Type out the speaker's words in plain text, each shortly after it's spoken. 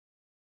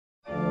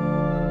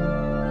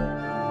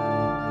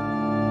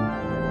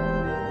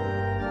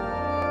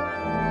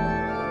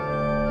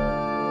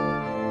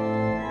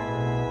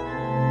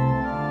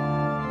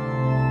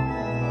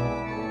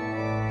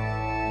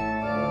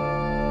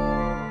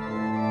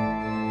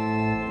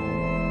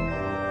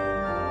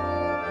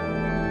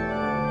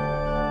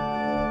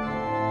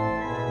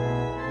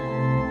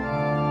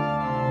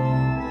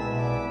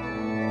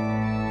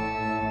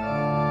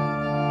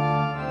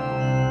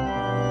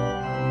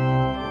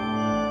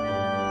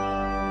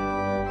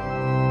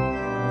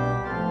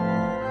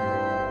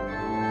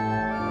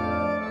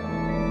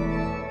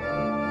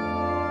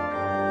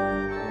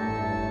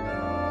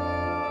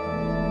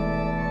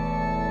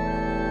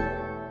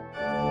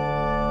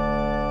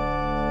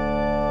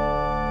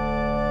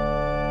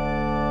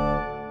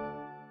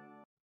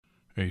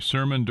A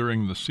sermon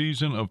during the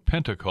season of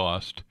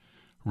Pentecost,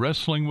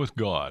 Wrestling with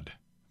God,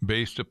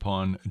 based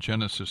upon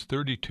Genesis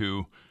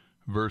 32,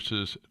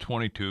 verses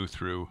 22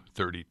 through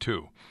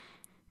 32.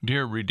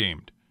 Dear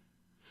Redeemed,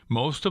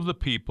 most of the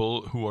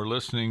people who are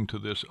listening to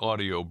this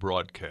audio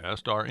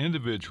broadcast are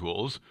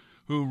individuals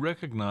who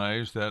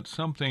recognize that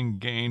something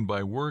gained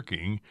by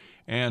working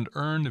and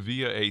earned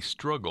via a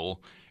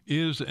struggle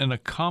is an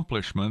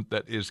accomplishment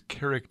that is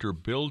character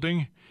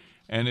building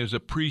and is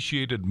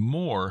appreciated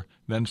more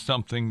than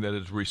something that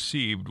is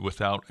received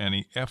without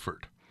any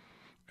effort.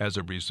 As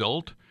a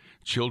result,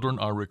 children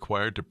are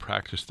required to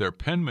practice their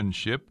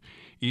penmanship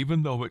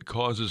even though it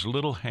causes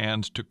little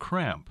hands to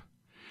cramp.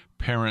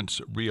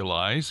 Parents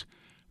realize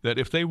that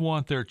if they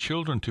want their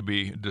children to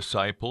be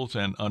disciples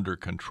and under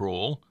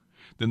control,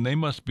 then they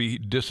must be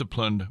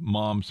disciplined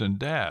moms and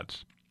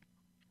dads.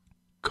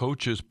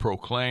 Coaches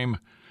proclaim,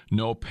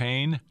 "No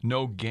pain,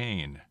 no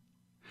gain."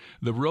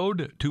 The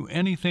road to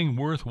anything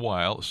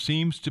worthwhile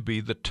seems to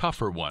be the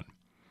tougher one.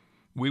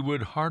 We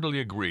would heartily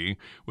agree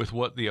with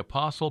what the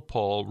Apostle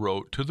Paul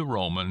wrote to the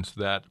Romans,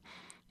 that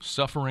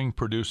suffering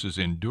produces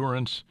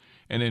endurance,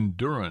 and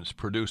endurance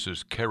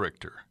produces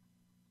character.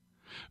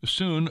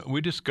 Soon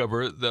we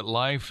discover that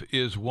life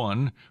is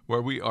one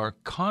where we are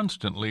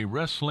constantly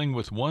wrestling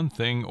with one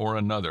thing or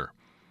another,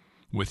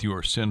 with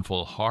your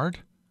sinful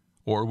heart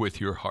or with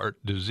your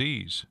heart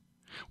disease,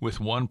 with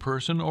one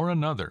person or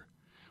another,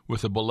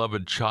 with a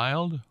beloved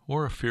child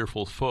or a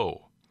fearful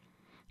foe.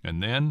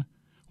 And then,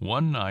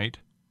 one night,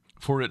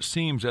 for it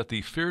seems that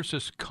the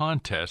fiercest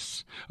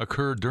contests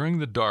occur during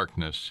the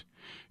darkness,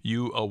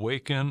 you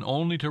awaken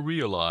only to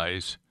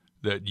realize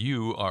that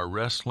you are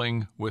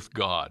wrestling with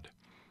God.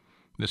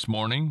 This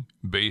morning,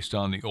 based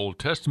on the Old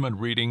Testament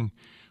reading,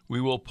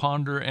 we will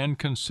ponder and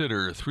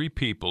consider three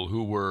people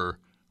who were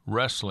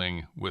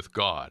wrestling with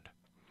God.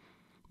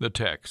 The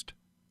text: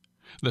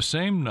 "The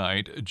same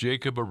night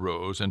Jacob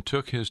arose and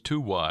took his 2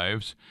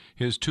 wives,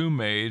 his 2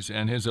 maids,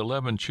 and his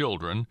 11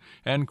 children,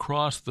 and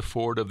crossed the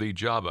ford of the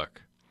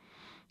Jabbok.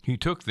 He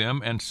took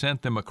them and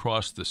sent them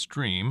across the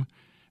stream,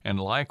 and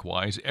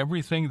likewise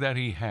everything that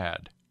he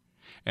had.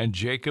 And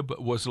Jacob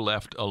was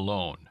left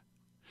alone.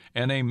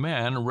 And a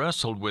man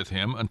wrestled with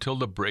him until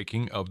the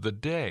breaking of the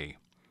day.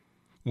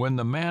 When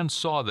the man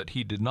saw that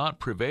he did not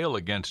prevail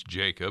against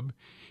Jacob,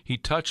 he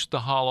touched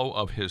the hollow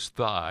of his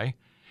thigh,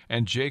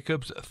 and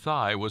Jacob's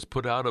thigh was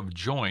put out of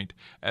joint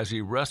as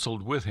he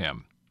wrestled with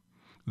him.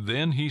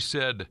 Then he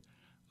said,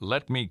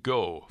 'Let me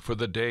go, for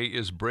the day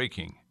is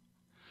breaking.'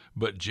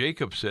 But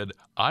Jacob said,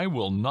 'I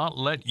will not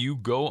let you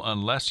go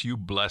unless you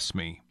bless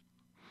me.'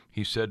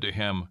 He said to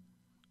him,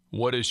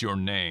 'What is your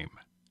name?'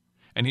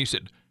 And he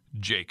said,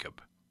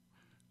 'Jacob.'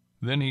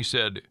 Then he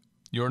said,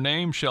 'Your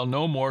name shall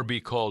no more be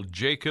called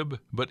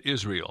Jacob, but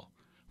Israel,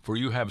 for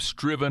you have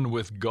striven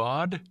with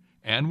God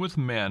and with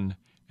men,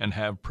 and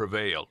have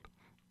prevailed.'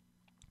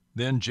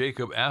 Then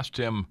Jacob asked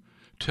him,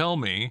 'Tell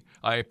me,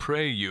 I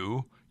pray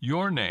you,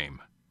 your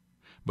name.'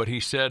 But he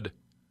said,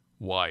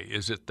 'Why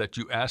is it that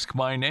you ask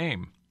my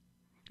name?'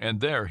 And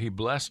there he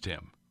blessed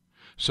him.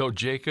 So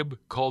Jacob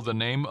called the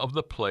name of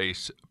the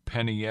place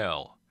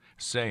Peniel,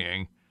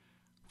 saying,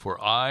 'For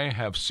I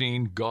have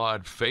seen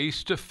God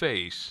face to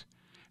face,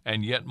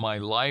 and yet my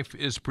life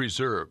is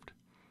preserved.'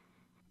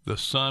 The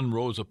sun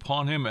rose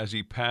upon him as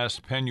he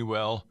passed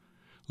Penuel,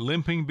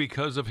 limping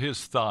because of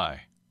his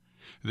thigh.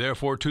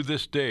 Therefore to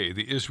this day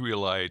the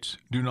Israelites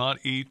do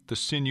not eat the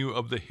sinew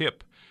of the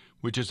hip,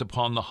 which is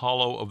upon the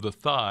hollow of the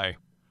thigh,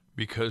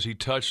 because he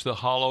touched the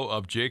hollow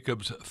of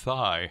Jacob's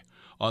thigh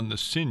on the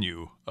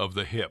sinew of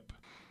the hip."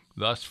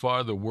 Thus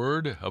far the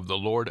word of the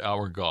Lord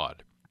our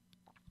God.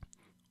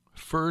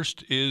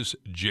 First is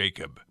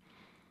Jacob.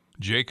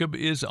 Jacob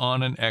is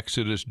on an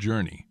Exodus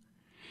journey.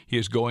 He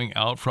is going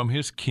out from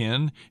his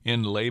kin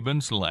in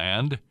Laban's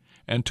land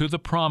and to the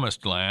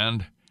promised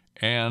land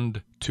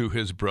and to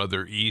his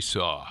brother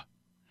Esau.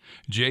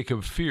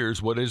 Jacob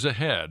fears what is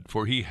ahead,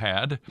 for he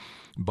had,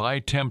 by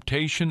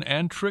temptation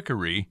and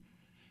trickery,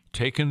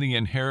 taken the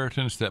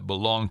inheritance that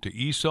belonged to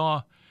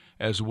Esau,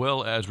 as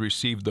well as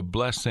received the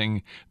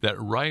blessing that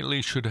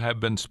rightly should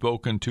have been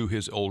spoken to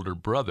his older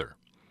brother.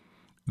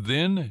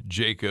 Then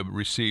Jacob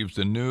receives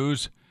the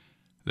news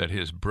that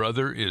his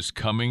brother is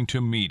coming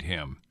to meet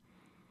him.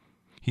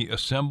 He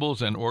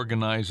assembles and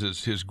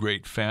organizes his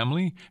great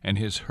family and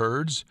his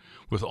herds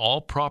with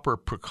all proper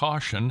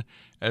precaution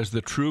as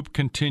the troop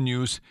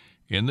continues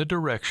in the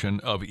direction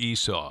of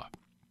Esau.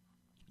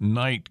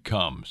 Night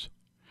comes,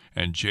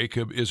 and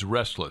Jacob is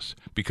restless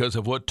because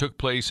of what took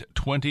place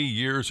 20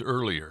 years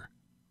earlier.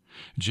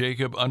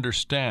 Jacob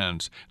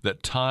understands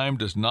that time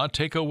does not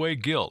take away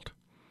guilt.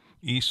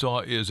 Esau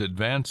is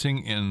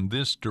advancing in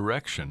this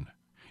direction,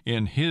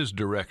 in his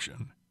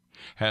direction.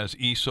 Has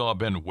Esau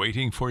been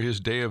waiting for his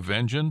day of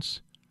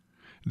vengeance?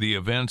 The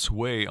events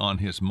weigh on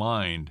his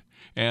mind,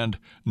 and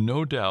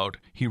no doubt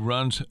he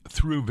runs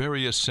through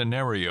various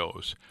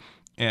scenarios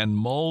and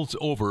mulls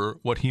over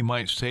what he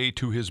might say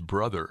to his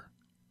brother.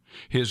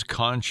 His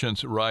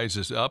conscience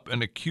rises up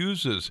and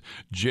accuses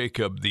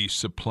Jacob the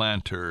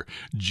supplanter,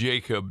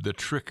 Jacob the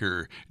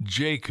tricker,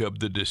 Jacob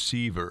the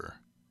deceiver.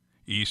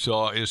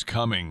 Esau is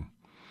coming,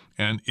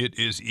 and it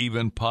is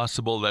even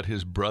possible that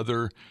his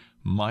brother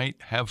might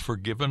have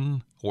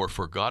forgiven or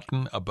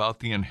forgotten about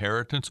the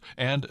inheritance,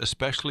 and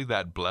especially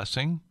that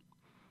blessing.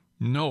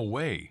 No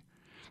way.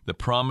 The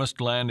promised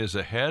land is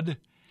ahead,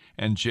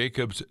 and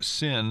Jacob's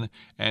sin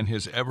and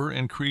his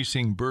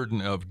ever-increasing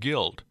burden of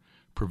guilt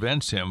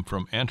prevents him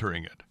from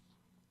entering it.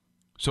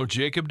 So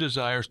Jacob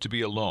desires to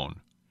be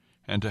alone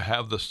and to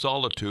have the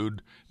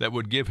solitude that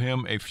would give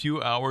him a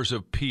few hours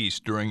of peace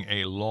during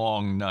a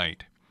long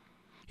night.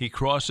 He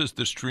crosses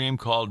the stream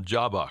called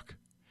Jabbok,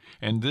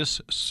 and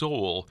this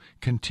soul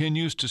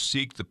continues to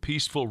seek the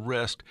peaceful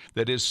rest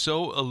that is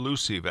so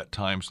elusive at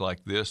times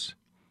like this.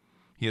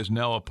 He is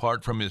now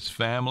apart from his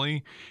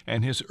family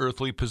and his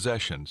earthly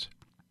possessions.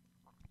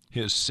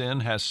 His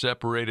sin has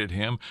separated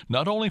him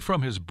not only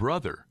from his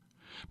brother,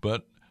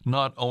 but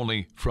not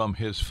only from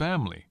his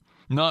family,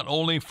 not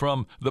only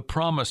from the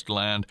promised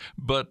land,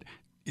 but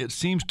it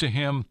seems to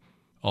him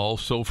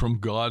also from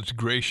God's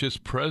gracious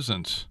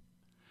presence.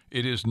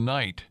 It is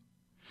night,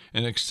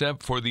 and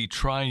except for the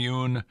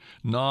triune,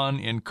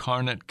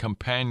 non-incarnate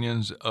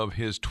companions of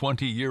his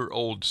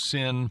 20-year-old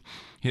sin,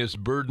 his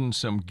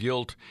burdensome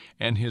guilt,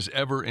 and his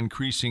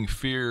ever-increasing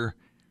fear,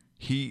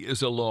 he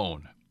is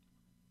alone.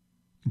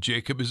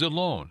 Jacob is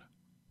alone,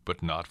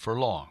 but not for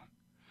long.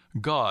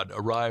 God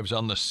arrives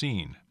on the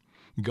scene.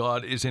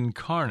 God is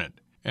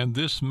incarnate, and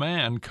this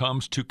man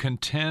comes to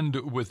contend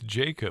with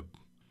Jacob.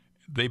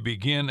 They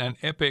begin an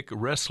epic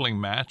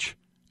wrestling match,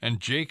 and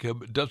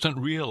Jacob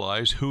doesn't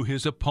realize who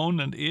his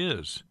opponent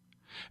is.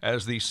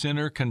 As the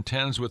sinner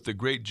contends with the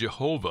great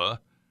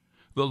Jehovah,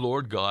 the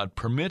Lord God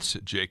permits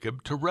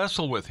Jacob to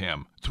wrestle with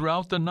him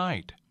throughout the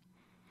night.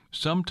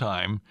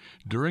 Sometime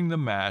during the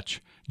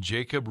match,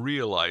 Jacob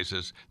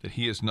realizes that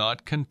he is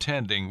not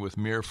contending with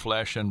mere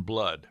flesh and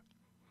blood.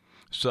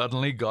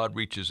 Suddenly, God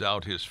reaches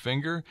out his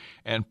finger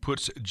and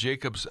puts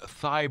Jacob's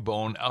thigh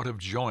bone out of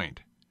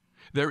joint.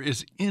 There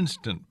is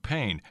instant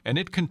pain, and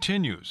it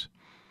continues.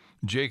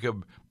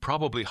 Jacob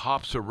probably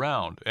hops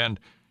around, and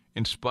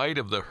in spite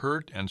of the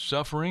hurt and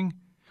suffering,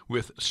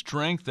 with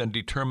strength and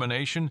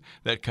determination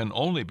that can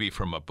only be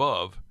from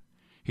above,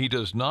 he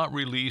does not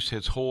release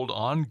his hold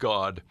on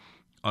God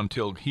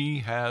until he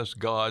has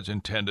God's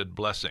intended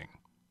blessing.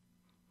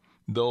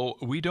 Though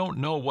we don't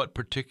know what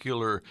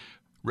particular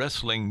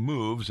wrestling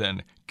moves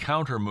and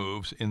counter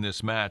moves in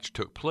this match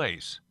took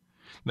place,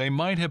 they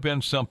might have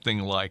been something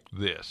like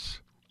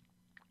this.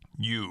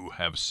 You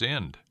have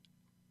sinned.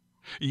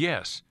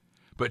 Yes,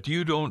 but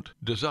you don't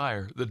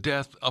desire the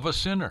death of a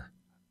sinner.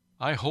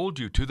 I hold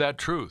you to that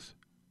truth.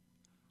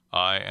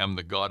 I am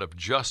the God of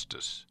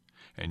justice,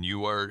 and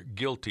you are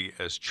guilty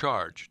as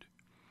charged.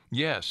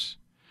 Yes,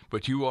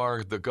 but you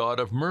are the God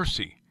of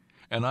mercy,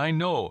 and I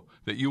know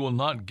that you will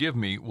not give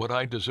me what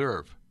I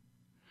deserve.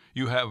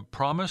 You have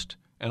promised,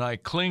 and I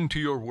cling to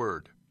your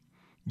word.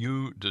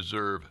 You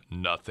deserve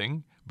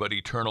nothing but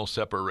eternal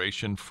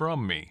separation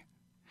from me.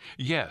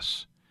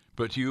 Yes,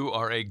 but you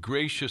are a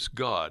gracious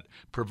God,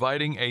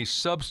 providing a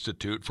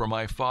substitute for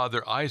my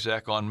father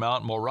Isaac on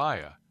Mount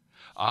Moriah.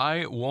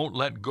 I won't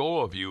let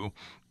go of you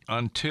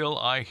until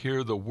I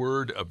hear the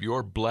word of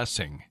your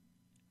blessing.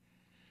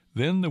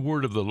 Then the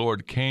word of the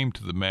Lord came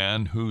to the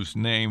man whose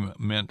name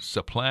meant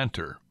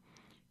supplanter.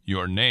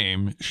 Your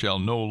name shall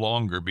no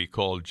longer be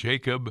called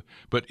Jacob,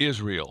 but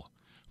Israel,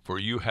 for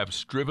you have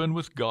striven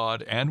with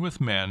God and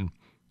with men,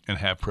 and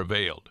have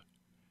prevailed.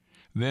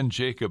 Then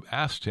Jacob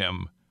asked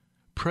him,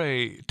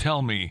 Pray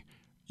tell me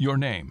your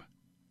name.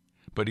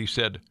 But he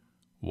said,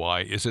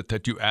 Why is it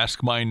that you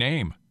ask my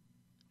name?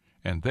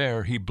 And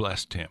there he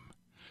blessed him.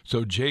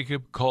 So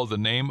Jacob called the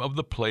name of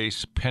the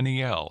place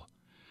Peniel,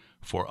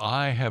 for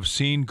I have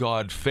seen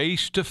God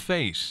face to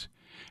face,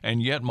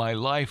 and yet my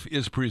life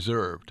is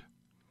preserved.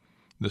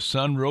 The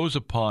sun rose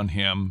upon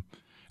him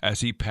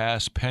as he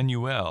passed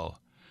Penuel,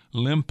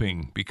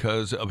 limping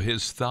because of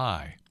his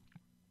thigh.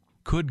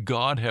 Could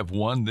God have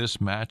won this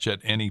match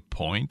at any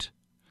point?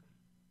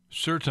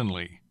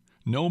 Certainly,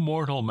 no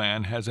mortal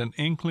man has an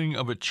inkling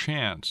of a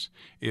chance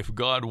if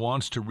God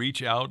wants to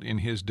reach out in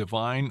his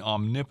divine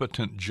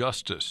omnipotent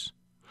justice.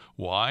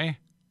 Why?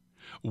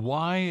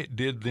 Why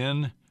did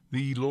then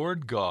the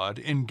Lord God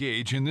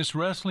engage in this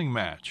wrestling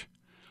match?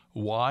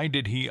 Why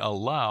did he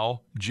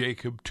allow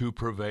Jacob to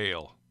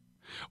prevail?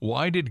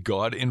 Why did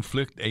God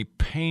inflict a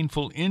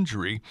painful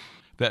injury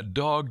that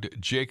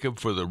dogged Jacob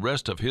for the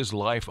rest of his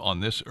life on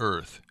this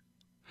earth?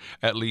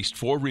 At least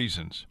 4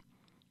 reasons.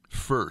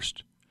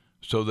 First,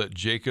 so that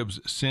Jacob's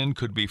sin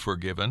could be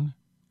forgiven.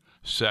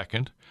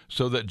 Second,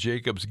 so that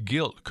Jacob's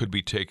guilt could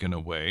be taken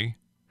away.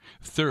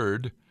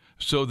 Third,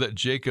 so that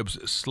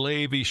Jacob's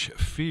slavish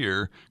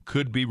fear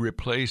could be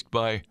replaced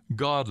by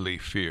godly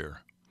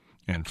fear.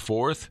 And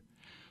fourth,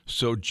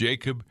 so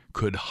Jacob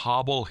could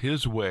hobble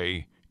his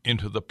way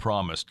into the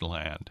promised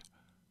land.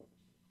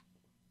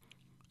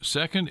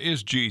 Second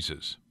is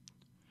Jesus.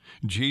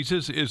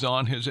 Jesus is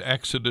on his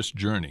Exodus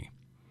journey.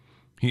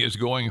 He is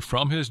going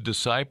from his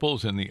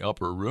disciples in the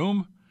upper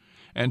room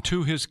and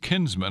to his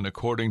kinsmen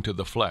according to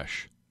the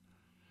flesh.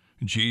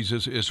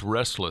 Jesus is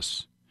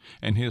restless,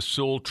 and his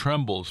soul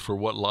trembles for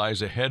what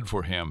lies ahead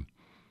for him.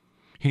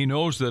 He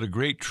knows that a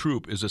great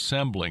troop is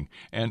assembling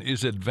and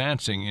is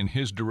advancing in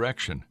his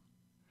direction.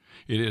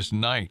 It is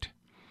night,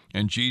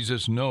 and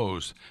Jesus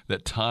knows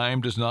that time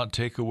does not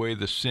take away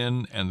the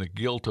sin and the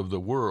guilt of the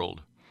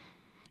world.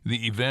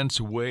 The events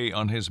weigh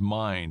on his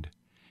mind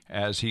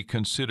as he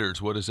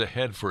considers what is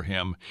ahead for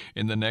him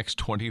in the next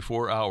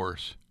 24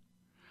 hours.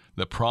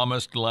 The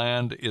promised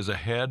land is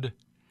ahead,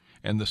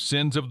 and the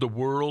sins of the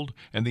world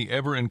and the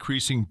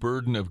ever-increasing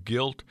burden of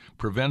guilt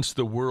prevents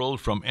the world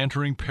from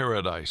entering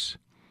paradise.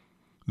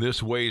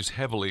 This weighs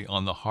heavily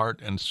on the heart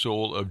and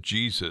soul of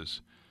Jesus,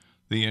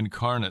 the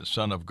incarnate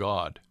Son of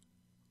God.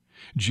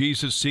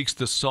 Jesus seeks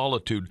the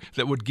solitude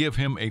that would give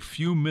him a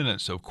few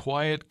minutes of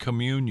quiet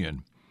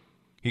communion.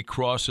 He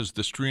crosses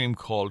the stream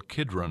called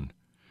Kidron,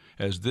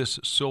 as this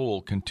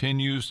soul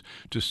continues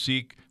to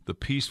seek the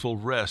peaceful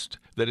rest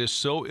that is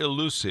so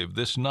elusive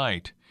this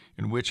night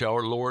in which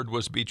our Lord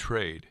was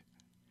betrayed.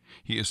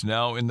 He is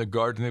now in the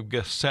Garden of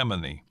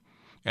Gethsemane,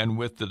 and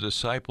with the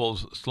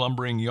disciples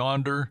slumbering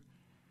yonder,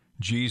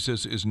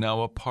 Jesus is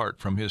now apart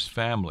from his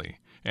family,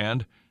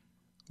 and,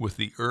 with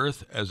the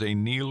earth as a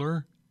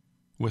kneeler,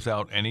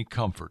 without any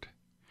comfort.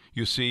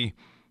 You see,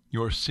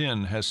 your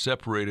sin has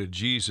separated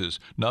Jesus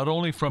not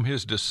only from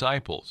his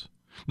disciples,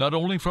 not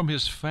only from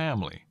his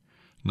family,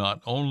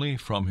 not only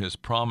from his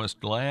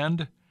promised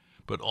land,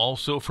 but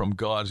also from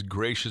God's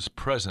gracious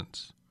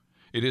presence.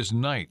 It is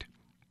night,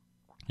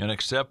 and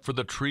except for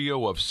the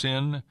trio of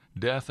sin,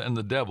 death, and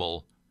the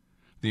devil,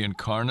 the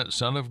incarnate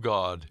Son of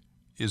God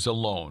is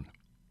alone.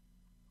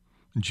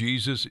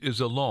 Jesus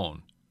is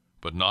alone,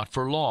 but not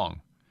for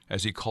long,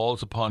 as he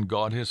calls upon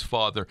God his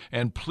Father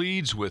and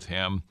pleads with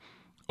him,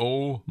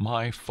 "O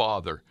my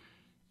Father,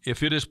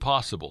 if it is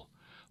possible,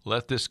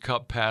 let this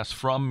cup pass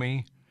from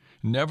me.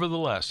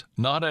 Nevertheless,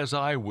 not as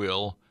I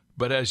will,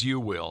 but as you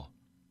will."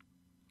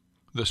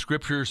 The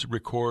Scriptures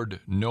record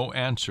no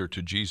answer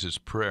to Jesus'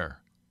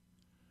 prayer.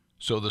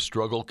 So the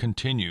struggle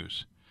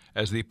continues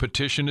as the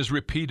petition is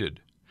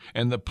repeated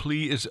and the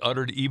plea is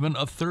uttered even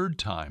a third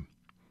time.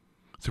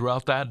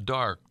 Throughout that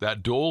dark,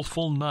 that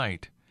doleful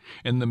night,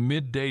 in the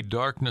midday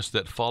darkness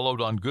that followed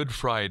on Good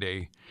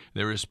Friday,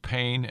 there is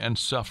pain and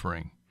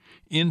suffering,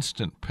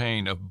 instant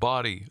pain of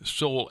body,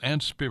 soul,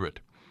 and spirit.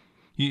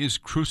 He is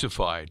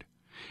crucified,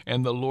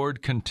 and the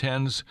Lord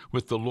contends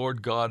with the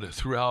Lord God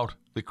throughout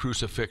the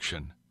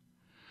crucifixion.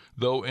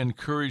 Though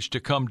encouraged to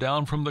come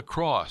down from the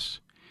cross,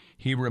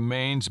 he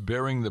remains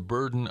bearing the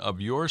burden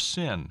of your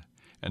sin,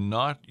 and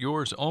not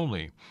yours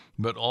only,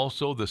 but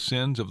also the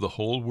sins of the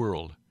whole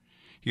world.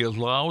 He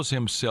allows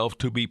himself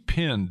to be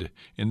pinned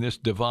in this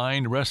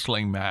divine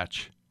wrestling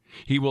match.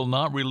 He will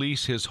not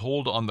release his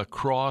hold on the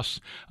cross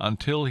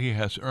until he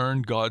has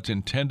earned God's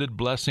intended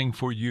blessing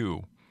for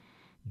you.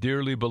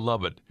 Dearly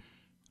beloved,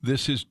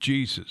 this is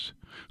Jesus,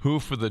 who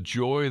for the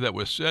joy that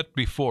was set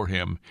before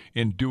him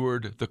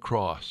endured the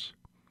cross.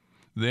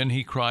 Then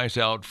he cries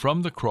out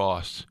from the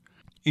cross,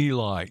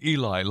 "Eli,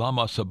 Eli,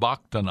 lama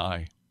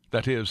sabachthani,"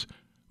 that is,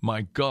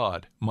 my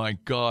God,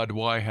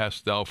 why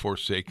hast thou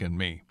forsaken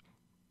me?"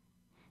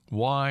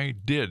 Why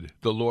did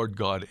the Lord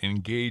God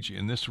engage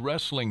in this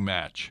wrestling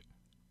match?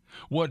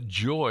 What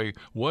joy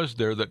was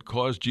there that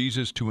caused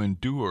Jesus to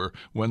endure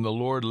when the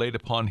Lord laid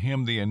upon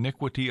him the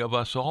iniquity of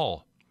us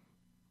all?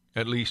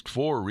 At least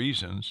 4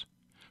 reasons.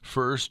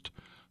 First,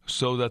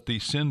 so that the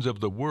sins of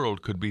the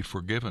world could be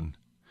forgiven.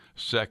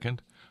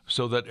 Second,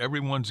 so that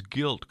everyone's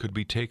guilt could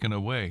be taken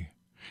away.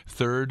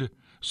 Third,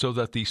 so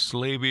that the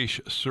slavish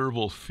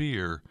servile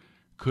fear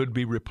could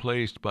be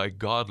replaced by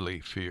godly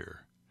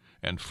fear.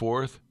 And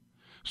fourth,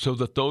 so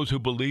that those who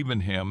believe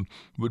in him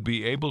would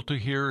be able to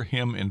hear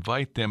him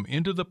invite them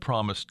into the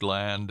promised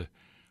land.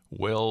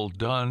 "Well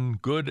done,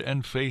 good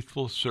and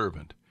faithful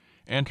servant.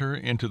 Enter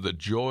into the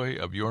joy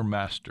of your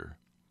master."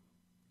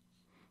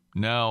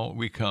 Now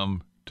we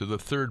come to the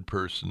third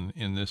person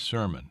in this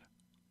sermon.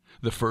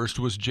 The first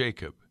was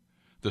Jacob.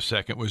 The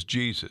second was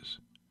Jesus.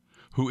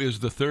 Who is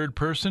the third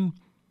person?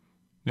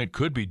 It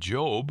could be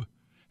Job,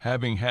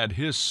 having had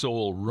his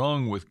soul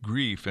wrung with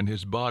grief and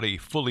his body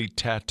fully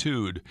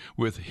tattooed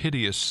with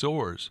hideous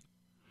sores.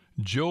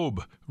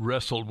 Job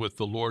wrestled with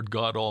the Lord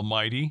God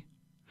Almighty.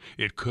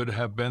 It could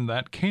have been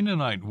that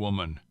Canaanite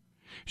woman.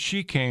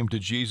 She came to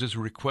Jesus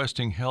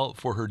requesting help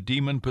for her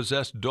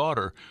demon-possessed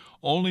daughter,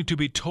 only to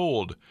be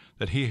told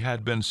that he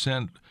had been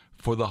sent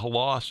for the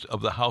lost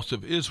of the house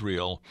of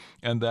Israel,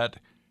 and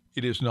that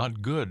it is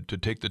not good to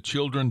take the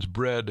children's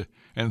bread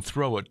and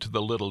throw it to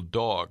the little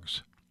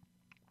dogs.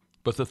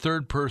 But the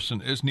third person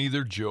is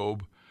neither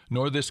Job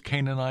nor this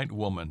Canaanite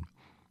woman.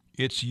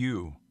 It's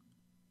you.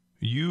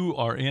 You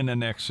are in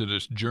an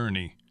Exodus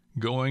journey,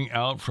 going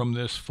out from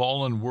this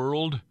fallen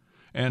world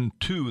and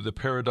to the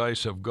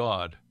paradise of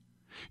God.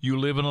 You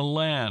live in a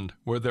land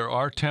where there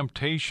are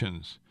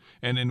temptations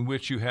and in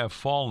which you have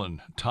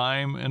fallen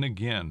time and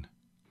again.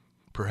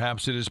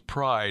 Perhaps it is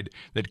pride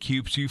that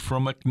keeps you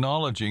from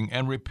acknowledging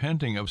and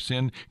repenting of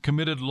sin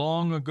committed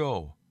long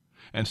ago,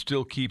 and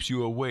still keeps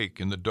you awake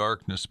in the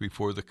darkness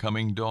before the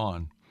coming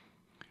dawn.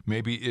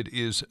 Maybe it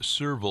is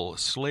servile,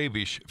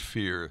 slavish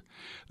fear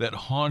that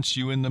haunts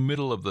you in the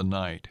middle of the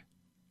night.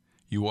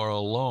 You are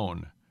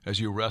alone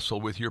as you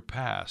wrestle with your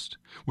past,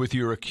 with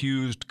your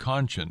accused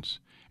conscience,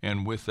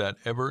 and with that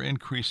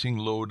ever-increasing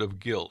load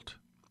of guilt.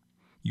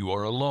 You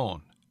are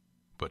alone,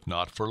 but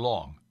not for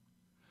long.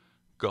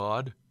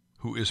 God,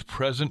 who is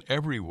present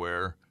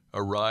everywhere,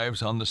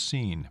 arrives on the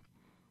scene.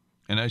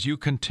 And as you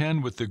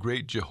contend with the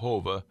great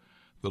Jehovah,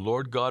 the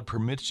Lord God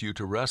permits you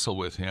to wrestle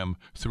with him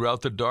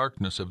throughout the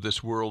darkness of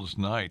this world's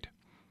night.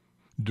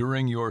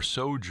 During your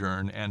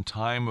sojourn and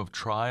time of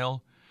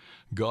trial,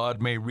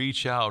 God may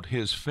reach out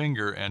his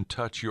finger and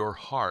touch your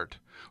heart,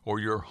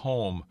 or your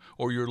home,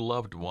 or your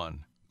loved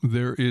one.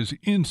 There is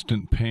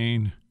instant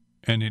pain,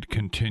 and it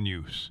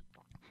continues.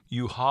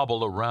 You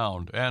hobble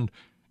around, and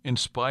in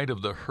spite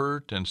of the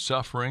hurt and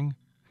suffering,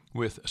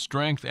 with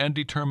strength and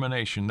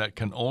determination that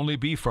can only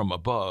be from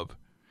above,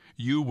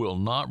 you will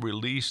not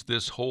release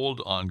this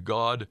hold on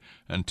God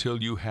until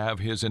you have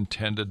his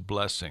intended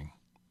blessing.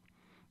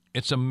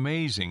 It's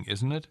amazing,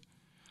 isn't it?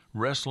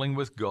 Wrestling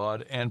with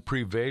God and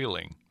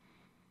prevailing.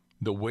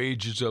 The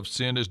wages of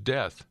sin is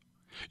death.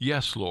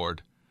 Yes,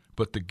 Lord,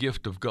 but the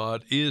gift of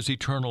God is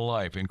eternal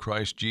life in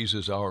Christ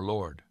Jesus our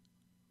Lord.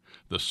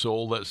 The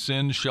soul that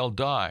sins shall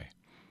die.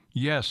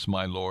 Yes,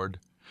 my Lord,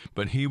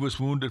 but he was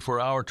wounded for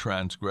our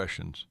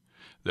transgressions.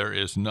 There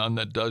is none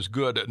that does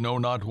good, no,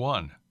 not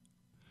one.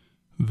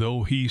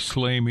 Though he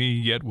slay me,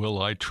 yet will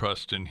I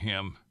trust in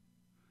him.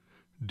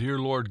 Dear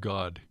Lord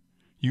God,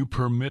 you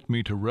permit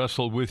me to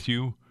wrestle with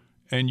you,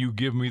 and you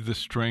give me the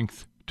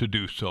strength to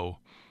do so.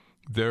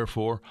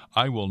 Therefore,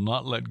 I will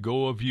not let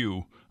go of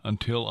you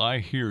until I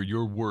hear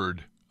your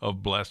word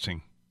of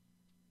blessing.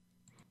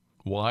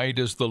 Why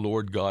does the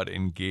Lord God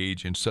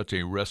engage in such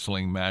a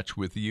wrestling match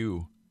with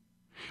you?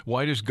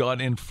 Why does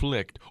God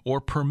inflict or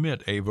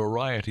permit a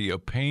variety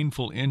of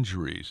painful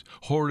injuries,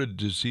 horrid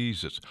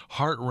diseases,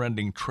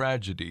 heart-rending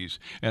tragedies,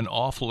 and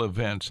awful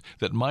events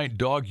that might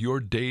dog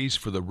your days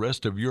for the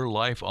rest of your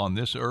life on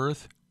this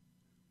earth?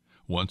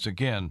 Once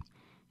again,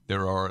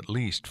 there are at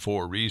least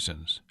 4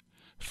 reasons.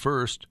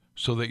 First,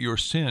 so that your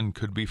sin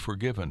could be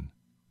forgiven,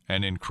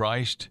 and in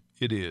Christ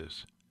it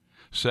is.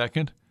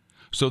 Second,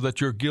 so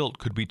that your guilt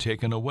could be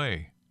taken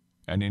away,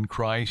 and in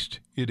Christ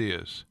it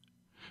is.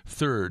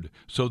 Third,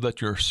 so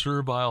that your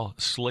servile,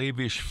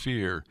 slavish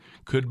fear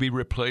could be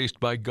replaced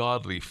by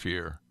godly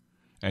fear,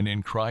 and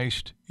in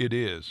Christ it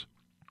is.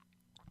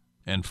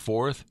 And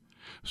fourth,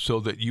 so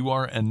that you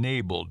are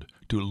enabled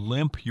to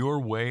limp your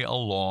way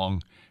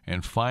along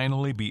and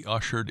finally be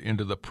ushered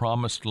into the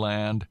promised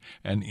land,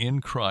 and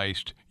in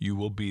Christ you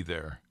will be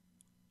there.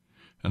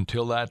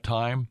 Until that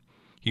time,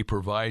 he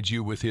provides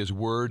you with his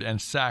word and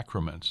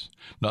sacraments,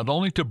 not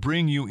only to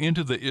bring you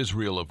into the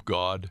Israel of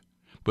God,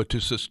 but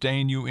to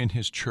sustain you in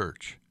his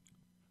church.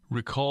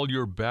 Recall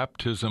your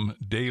baptism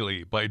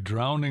daily by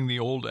drowning the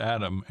old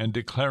Adam and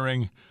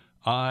declaring,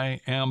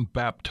 I am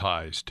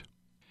baptized.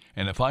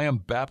 And if I am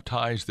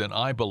baptized, then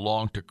I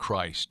belong to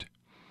Christ.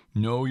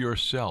 Know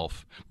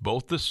yourself,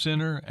 both the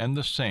sinner and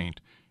the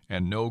saint,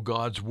 and know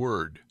God's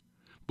word,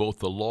 both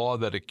the law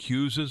that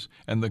accuses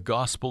and the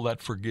gospel that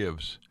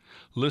forgives.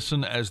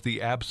 Listen as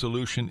the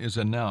absolution is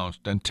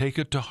announced, and take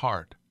it to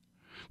heart.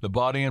 The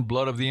body and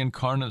blood of the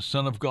incarnate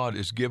Son of God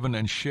is given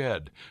and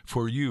shed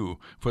for you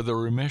for the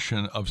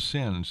remission of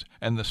sins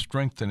and the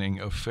strengthening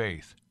of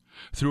faith.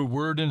 Through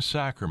word and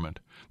sacrament,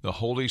 the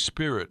Holy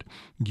Spirit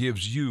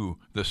gives you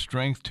the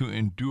strength to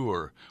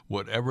endure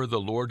whatever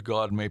the Lord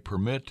God may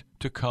permit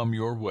to come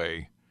your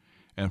way,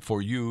 and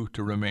for you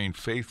to remain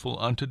faithful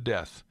unto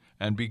death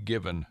and be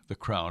given the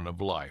crown of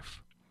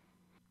life.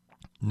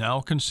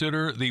 Now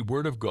consider the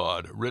Word of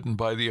God written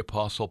by the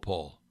Apostle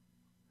Paul.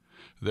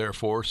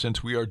 Therefore,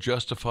 since we are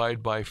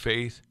justified by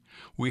faith,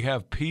 we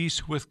have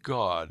peace with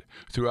God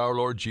through our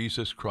Lord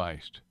Jesus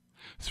Christ.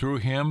 Through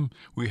him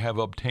we have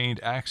obtained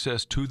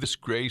access to this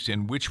grace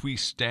in which we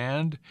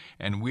stand,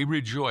 and we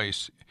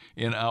rejoice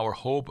in our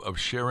hope of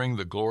sharing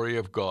the glory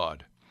of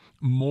God.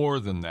 More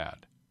than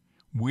that,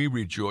 we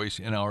rejoice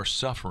in our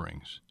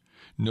sufferings,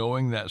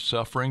 knowing that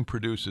suffering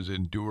produces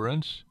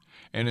endurance,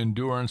 and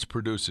endurance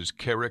produces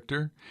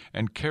character,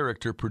 and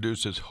character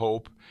produces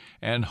hope,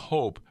 and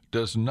hope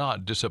does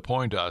not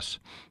disappoint us,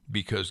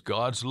 because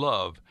God's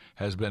love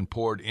has been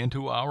poured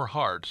into our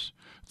hearts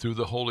through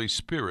the Holy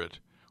Spirit,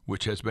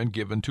 which has been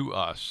given to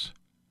us.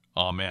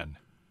 Amen.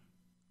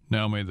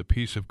 Now may the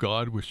peace of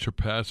God, which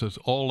surpasses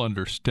all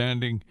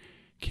understanding,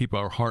 keep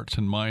our hearts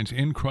and minds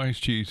in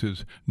Christ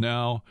Jesus,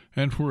 now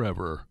and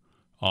forever.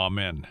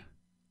 Amen.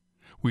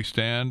 We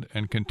stand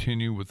and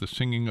continue with the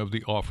singing of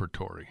the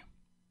offertory.